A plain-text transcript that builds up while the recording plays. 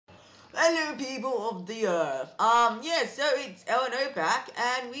Hello people of the earth. Yeah, so it's L&O back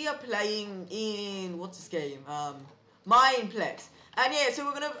and we are playing in what's this game? Mineplex. And yeah, so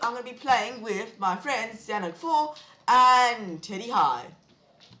I'm gonna be playing with my friends Danug4 and Teddy Hy.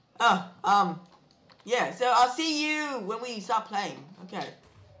 Yeah, so I'll see you when we start playing. Okay.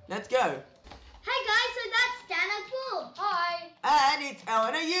 Let's go. Hey guys, so that's Danug4. Hi. And it's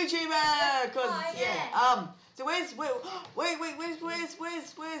L&O YouTuber, cause Hi, yeah. So where's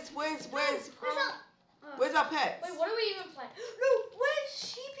our pets? Wait, what are we even playing? No, where's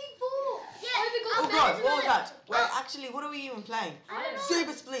Sheepy 4? Yeah. Oh god, what was that? Wait, actually, what are we even playing? I don't know.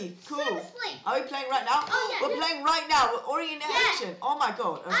 Super Spleef, cool. Super Spleef. Are we playing right now? Oh, yeah. We're playing right now. We're already in action. Oh my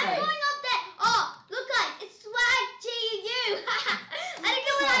god. Okay. I'm going up there. Oh, look guys, it's Swag GU. I don't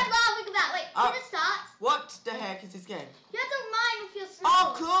know what I'm laughing about. Wait, can it start? What the heck is this game? You have to mine with your sword. Oh,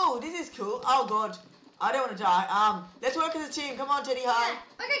 cool. This is cool. Oh god. I don't want to die. Let's work as a team. Come on, Teddy Hy.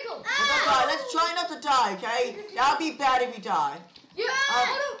 Yeah. Okay, cool. Let's not die. Let's try not to die, okay? That would be bad if you die. Yeah.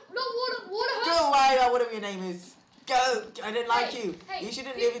 Water. Go away, or whatever your name is. Go. I didn't like you. Hey, you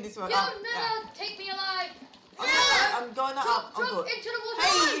shouldn't live in this world. No, take me alive. I'm going up. Oh, Jump good. into the water.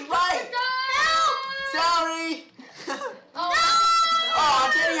 Hey, right. Help. Sorry. Oh,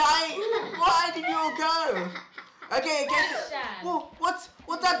 Oh, Teddy Hy, why did you all go? Okay, I guess. sad. Whoa, what's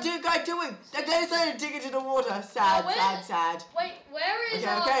that guy doing? That guy decided to dig into the water. Sad. Wait, where is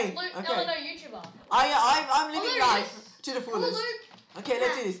okay. L&O YouTuber? I'm living Hello, life to the fullest. Luke. Okay,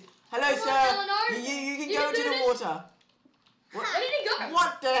 let's do this. Hello, Come on, sir. L&O. You can You go can into do the this. water. Where did he go?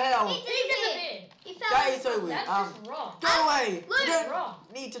 What the hell? He He disappeared. He fell That in is so the weird. That's just wrong. Go away. Luke, You don't wrong.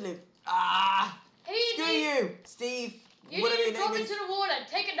 need to live. Ah. Hey, Screw Steve. you, Steve. You Whatever need your to drop name is. into the water.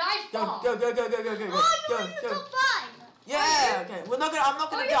 Take a nice Go. bath. Oh, you're in the top 5. Yeah, okay. I'm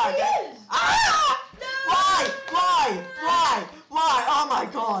not gonna Oh, die, yes, he okay? is. Ah! Why? Oh my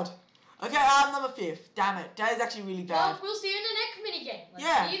god. Okay, I'm number 5th. Damn it. That is actually really bad. Well, we'll see you in the next minigame. Let's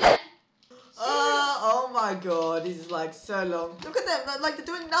Yeah. see you then. Oh my god, this is like so long. Look at them, like they're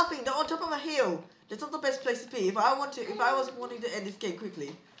doing nothing. They're on top of a hill. That's not the best place to be. If I was wanting to end this game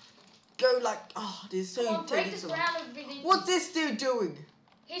quickly, go like, oh, this is so Come on, break taking this so long. ground and begin. What's this dude doing?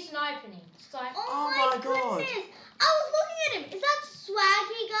 He's sniping. Oh my god. Goodness. I was looking at him. Is that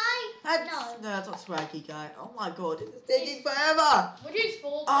Swaggy guy? No, that's not Swaggy guy. Oh my god, this is taking forever. Would you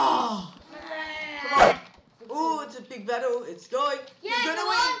fall? Oh, come on. Oh, it's a big battle. It's going. Yeah, Who's gonna go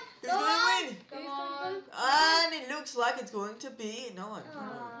win? on. Who's Go gonna on. win? Come on. And it looks like it's going to be no one. No,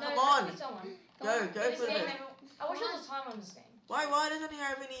 Come it on. has to be someone. Go This for game, it. I wish there was time on this game. Why doesn't he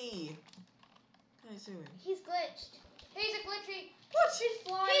have any? What is he doing? He's glitched. He's a glitchy. What? He's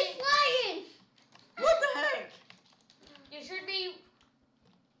flying. He's flying. What the heck? You should be.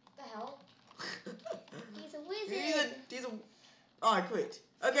 The hell? He's a wizard. He's a. Oh, I quit.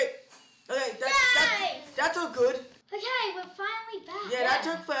 Okay. Yay! That's all good. Okay, we're finally back. Yeah, that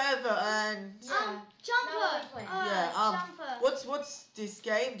took forever and. Jumper. Yeah. Jumper. What's this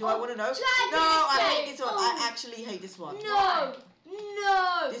game? Do I want to know? Dragon No, I hate Escape. this one. I actually hate this one. No.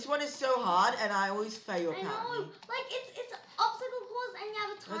 This one is so hard, and I always fail. I know. Apparently. Like it's obstacle course, and you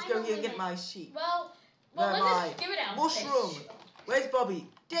have a time Let's go here and limit. get my sheep. Well, Where let's am I? just give it out. Mushroom. Where's Bobby?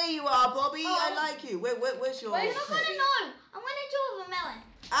 There you are, Bobby. Oh. I like you. Where's your? Where's You're not pet? gonna know. I'm gonna do it with a melon.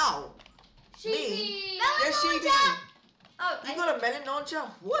 Ow. Sheepy. Melon There's sheepy. launcher. Oh, You got a melon launcher?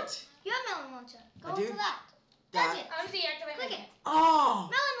 What? You have melon launcher. Go I into do? that. That. That's it. I'm deactivating Click it. it. Oh.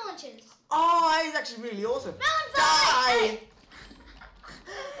 Melon launchers. Oh, that is actually really awesome. Melon Die. fly.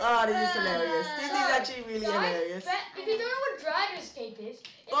 Oh, this is hilarious. This is actually really hilarious. If you don't know what Dragon Escape is,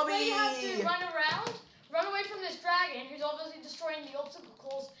 it's where you have to run around, run away from this dragon who's obviously destroying the obstacle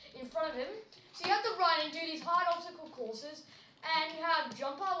course in front of him. So you have to run and do these hard obstacle courses, and you have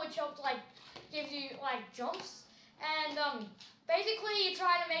Jumper, which helps gives you jumps, and basically you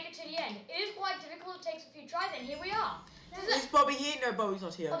try to make it to the end. It is quite difficult. It takes a few tries, and here we are. Is Bobby here? No, Bobby's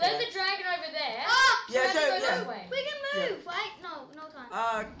not here. Well, there's the dragon over there. Ah! So Yeah, we have to so, go yeah. this way. We can move, right? No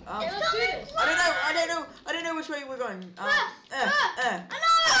time. Yeah, let's do this. I don't know which way we're going.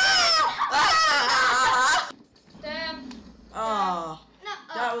 Damn. Oh, No.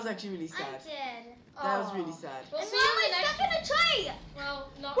 that was actually really I'm sad. dead. That was really sad. We'll And see now you in we're the next stuck in a tree. Well,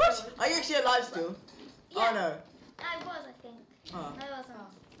 not What? really. Are you actually alive still? Yeah. Oh no. I was, I think. Oh. I wasn't.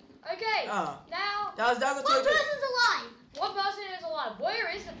 Oh. Okay, now, That was a One total. person's alive. what person is alive? Where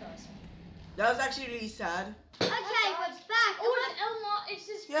is the person? That was actually really sad. Okay, we're back. Oh, it's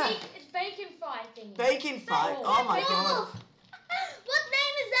this Yeah. it's bacon fry thing. Bacon fight. Oh my god. What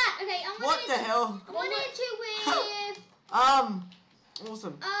name is that? Okay, I'm gonna What the hell? I'm gonna hit you with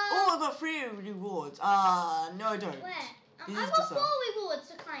Awesome. Oh, I got 3 rewards. No, I don't. where? This I've is got the 4 rewards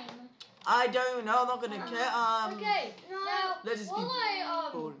to claim. I don't know. I'm not gonna care. Okay. No. Now, Let's just while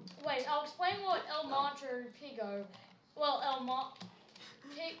be boring. wait, I'll explain what El Mantra and Pigo,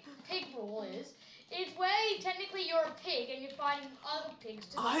 pig rule is. It's where technically you're a pig and you're fighting other pigs.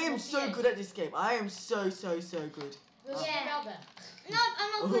 I am so good at this game. I am so good. We'll see about that. No,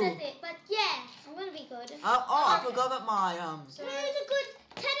 I'm not good at it, but yeah, I'm gonna be good. I forgot about my So, Who's a good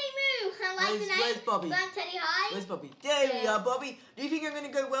Teddy Moo? I like the name. Where's Bobby? So I'm Teddy Hy. Where's Bobby? There we are, Bobby. Do you think I'm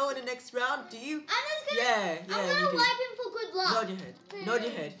gonna go well in the next round? Do you? I'm just gonna. Yeah, I'm gonna you do. wipe him for good luck. Nod your head. Nod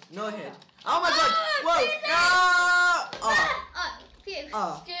your head. Nod your head. Oh my God! Oh, Whoa! see No! Oh. Oh, phew.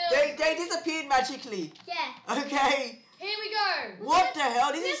 Oh. Skills. They disappeared magically. Yeah. Okay. here we go. What the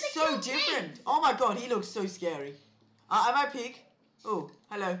hell? This we is have to so kill different. pigs. Oh my God, he looks so scary. Am I a pig? Oh,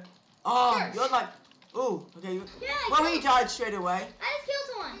 hello. Oh, Sure. you're like. Oh, okay. Yeah. Well, he died straight away. I just killed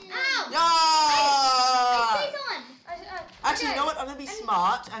someone. Ow. Yeah. I see someone. Actually, you okay. know what? I'm gonna be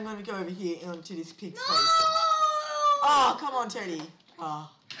smart. I'm gonna go over here onto this pig's No. face. Oh, come on, Teddy. Oh,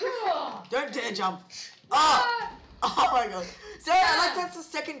 Ah. don't dare jump. Oh, oh my God. Sorry, like that's the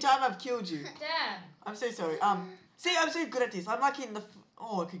second time I've killed you. Damn. I'm so sorry. See, I'm so good at this. I'm like in the.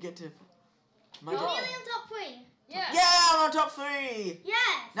 Oh, I could get to. My You're God. nearly on top 3. Yeah. Yeah, I'm on top 3. Yes.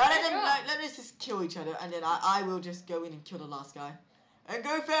 Now Good job. let us just kill each other, and then I will just go in and kill the last guy. And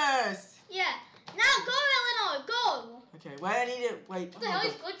go first. Yeah. Now go, Eleanor. Go. Okay, wait, I need to wait. What the hell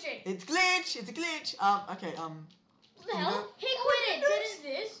is glitching? It's glitch. It's a glitch. Okay. What the hell? He quitted. What is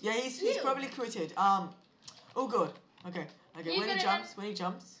this? Yeah, he's You. probably quitted. Oh good. Okay. He's When he gonna jumps, when he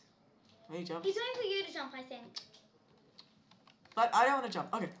jumps. He's waiting for you to jump, I think. But I don't want to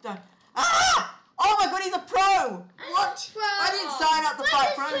jump. Okay, done. Ah! Oh my God, he's a pro! What? Pro. I didn't sign up to Wait,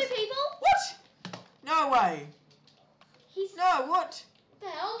 fight there's pros. 2 people. What? No way. He's. No, what? What the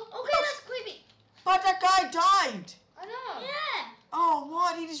hell? Okay, that's creepy. But that guy died. I know. Yeah. Oh,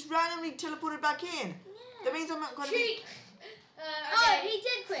 what? He just randomly teleported back in. Yeah. That means I'm not going to be... Cheat. Oh, Okay. he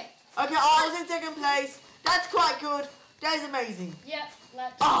did quit. Okay, I was in second place. That's quite good. That is amazing. Yep.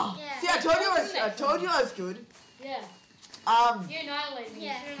 Let's. Oh, Yeah. see, I told you I was good. Yeah. You annihilated me.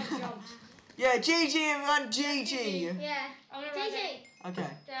 Yeah. You shouldn't have jumped. Yeah, GG everyone, GG. Yeah. I'm gonna run it. GG. Okay.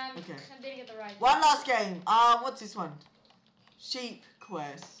 Damn. Okay. I didn't get the right. One last game. What's this one? Sheep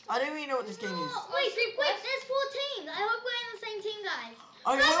Quest. I don't really know what this game is. Wait, there's 4 teams. I hope we're in the same team, guys.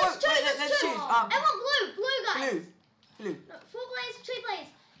 Okay, let's choose. Everyone blue guys. Blue. No, 4 players, 3 players.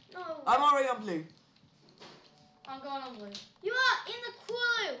 No. I'm already on blue. I'm going on blue. You are in the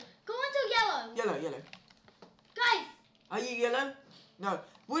blue. Go into yellow. Yellow. Guys, Are you yellow? No.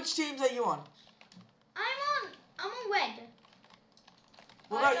 Which teams are you on? I'm on red.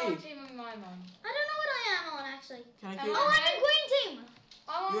 What I about know you? what team am I on. I don't know what I am on actually. Can I Am get Oh, I'm in green team.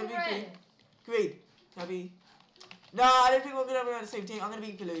 I'm You on wanna be red. green? Can I be? No, I don't think we're gonna be on the same team. I'm gonna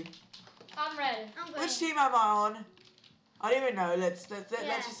be blue. I'm red. I'm green. Which team am I on? I don't even know. Let's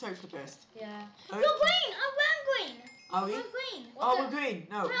just hope for the best. Yeah. You're green. I'm green. Are we? I'm green. Oh, we're green.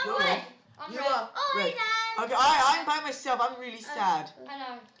 No, I'm you're red. red. I'm You red. are Oh, red. hey, Dad. Okay, I'm by myself. I'm really sad. I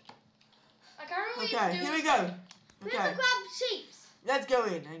know. I can't really Okay, do here we it. go. We have Okay, to grab sheeps. let's go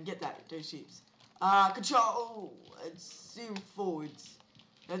in and get those sheeps. Control and zoom forwards.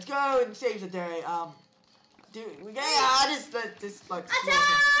 Let's go and save the day. Just let this like. Attack!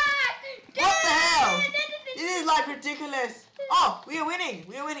 What the hell? This is like ridiculous. Oh, we are winning.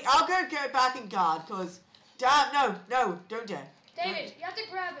 I'll go back and guard, cause damn, no, don't dare. David, you have to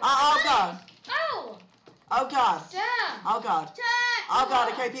grab it. I'll guard. Ow! I'll guard. Damn! I'll guard. Attack! I'll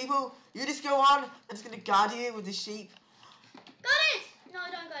guard. Okay, people, you just go on. I'm just gonna guard you with the sheep. Got it! No,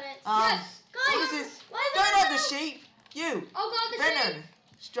 I don't got it. Yes! Guys, What is this? why is Don't it hurt the so- sheep. You. Oh god, the Venom. sheep!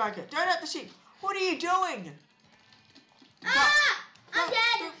 Striker. Don't hurt the sheep. What are you doing? Ah! I'm Don't-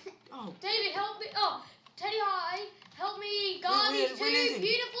 dead. Oh. David, help me. Oh, Teddy Hy, help me guard We're these two losing.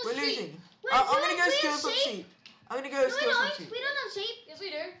 beautiful We're sheep. losing. Wait, I'm do gonna go we steal have some sheep? sheep. I'm gonna No, go we steal some don't. sheep. We don't have sheep. Yes, we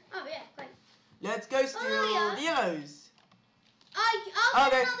do. Oh, yeah, great. Let's go steal yeah. the yellows. I'll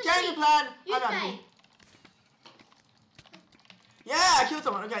Okay, get another change the sheep. plan. You I'm stay. happy. Yeah, I killed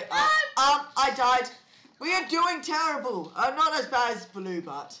someone. Okay. I died. We are doing terrible. Not as bad as blue,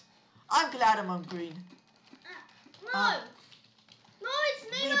 but I'm glad I'm on green. No. No, it's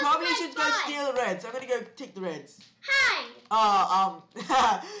me. We not probably red should go guy. steal the reds. I'm gonna go take the reds. Hi.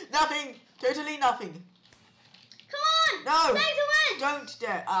 Nothing. Totally nothing. Come on. No. Save the red. Don't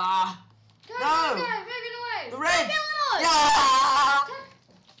dare. Go, No. go, moving away. The reds. Illinois.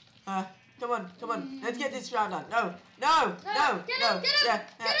 Yeah. Come on. Let's get this round done. No. Get him, Yeah. get him. Yeah.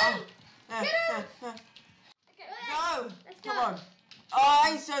 Okay. No. Let's go. Come on. Oh,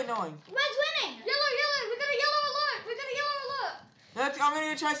 he's so annoying. Red's winning. Yellow, we got a yellow alert. I'm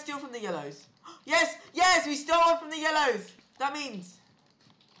gonna try to steal from the yellows. Yes, yes, we stole one from the yellows. That means.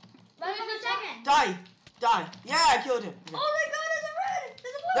 Let me second. Die. Yeah, I killed him. Okay. Oh my God, there's a red.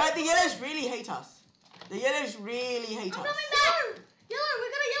 There's a white. The yellows really hate us. The yellows really hate us. I'm coming back. Yellow, we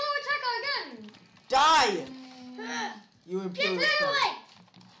got a yellow attacker again. Die. You Get improved. rid away.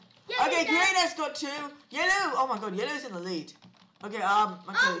 Yes, Okay, he's dead. green has got 2. Yellow. Oh my God, yellow's in the lead. Okay,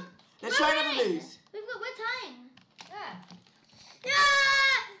 okay. Let's try not to winning. lose. We're tying. Yeah. Yeah!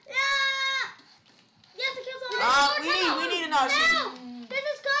 Yes, I killed someone. We need another sheep. No! This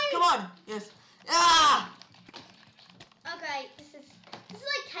is going. Come on. Yes. Ah! Okay, this is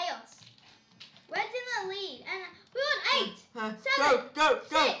like chaos. Red's in the lead, and we got 8. 7. Go.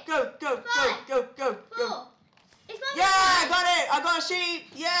 5, Go. 4. It's going Yeah, I got it. I got a sheep.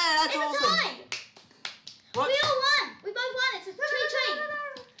 Yeah, that's it's awesome. a tie. What? We all won. We both won. It's a 3-3.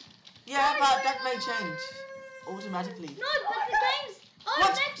 Yeah, but that may change automatically. No, but the game's. Oh,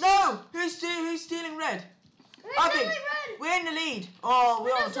 What? next. No! Who's stealing red? Okay, we're in the lead. Oh,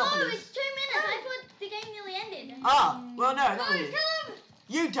 we're on top of No, this. it's 2 minutes. I thought the game nearly ended. Ah, well, no, not really. Kill him.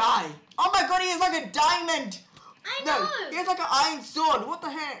 You die. Oh my God, he has like a diamond. I No, know. he has like an iron sword. What the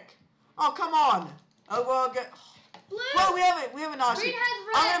heck? Oh, come on. Oh, well, Blue. well, we have an sheep. Green has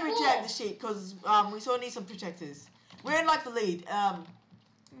red. I'm gonna protect Four. the sheep because we sort of need some protectors. We're in like the lead.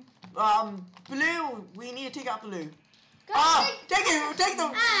 Blue. We need to take out blue. Take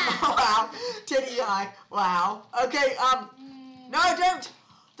them. Ah. Wow, Teddy Hy. Wow. Okay. No, don't.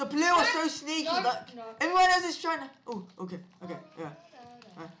 The blue are so sneaky. No, But no. everyone else is trying to. Oh, okay. Yeah.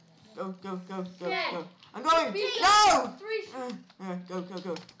 Go. Okay. Go. I'm going. Be- No. 3.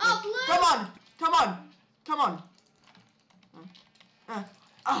 Go. Oh, blue. Come on.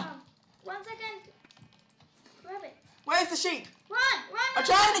 1 second. Grab it. Where's the sheep? Run. I'm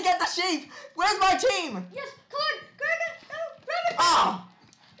trying to get the sheep. Where's my team? Yes, come on. Grab it. No, grab it. Ah.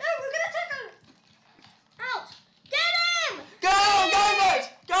 No, we're going to attack him. Ouch. Get him.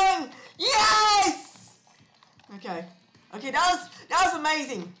 Going. Yes. Okay, that was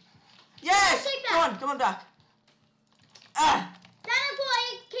amazing. Yes. Take that. Come on back. Danug4, are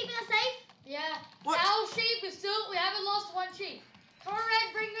you keeping us safe? Yeah. What? Our sheep is still, we haven't lost 1 sheep. Come on,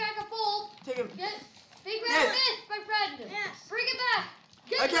 Red, bring back a ball. Take him. Yes. Big Yes. red fist, my friend. Yes. Bring it back.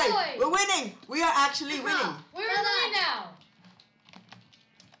 Get Okay, going. we're winning. We are actually winning. We're in the lead now.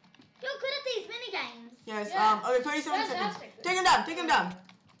 You're good at these mini games. Yes. Yeah. Okay, 37 seconds. Fantastic. Take him down.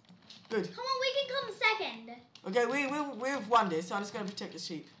 Good. Come on, we can come second. Okay, we've won this, so I'm just gonna protect the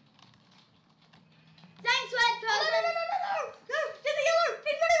sheep. Thanks, Red Person. No, get the yellow.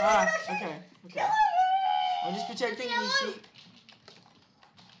 He's running. Okay. I'm just protecting the sheep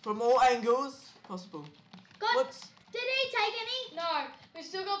from all angles possible. God, What's? did he take any? No, we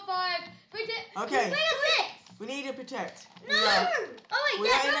still got 5. We did. Okay. We got 6. We need to protect. No. Oh wait,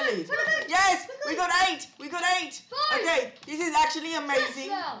 We are in the lead. Yes, we got 8. 5. Okay, this is actually amazing. Yes,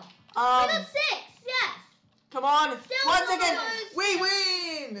 well. We got 6. Yes. Come on. Still Once one again, of those. we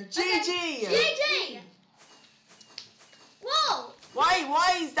win. GG. GG. Whoa.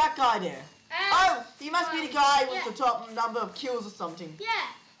 Why is that guy there? Oh, he must be the guy with Yeah. the top number of kills or something. Yeah.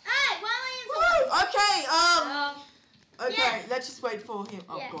 Alright, why am I in Okay, Yeah. let's just wait for him.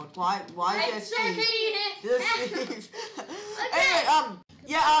 Oh Yeah. God, why is there Steve? There's Steve. Anyway,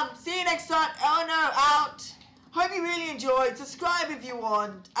 see you next time. Eleanor out. Hope you really enjoyed. Subscribe if you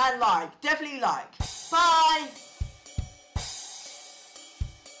want and like. Definitely like. Bye.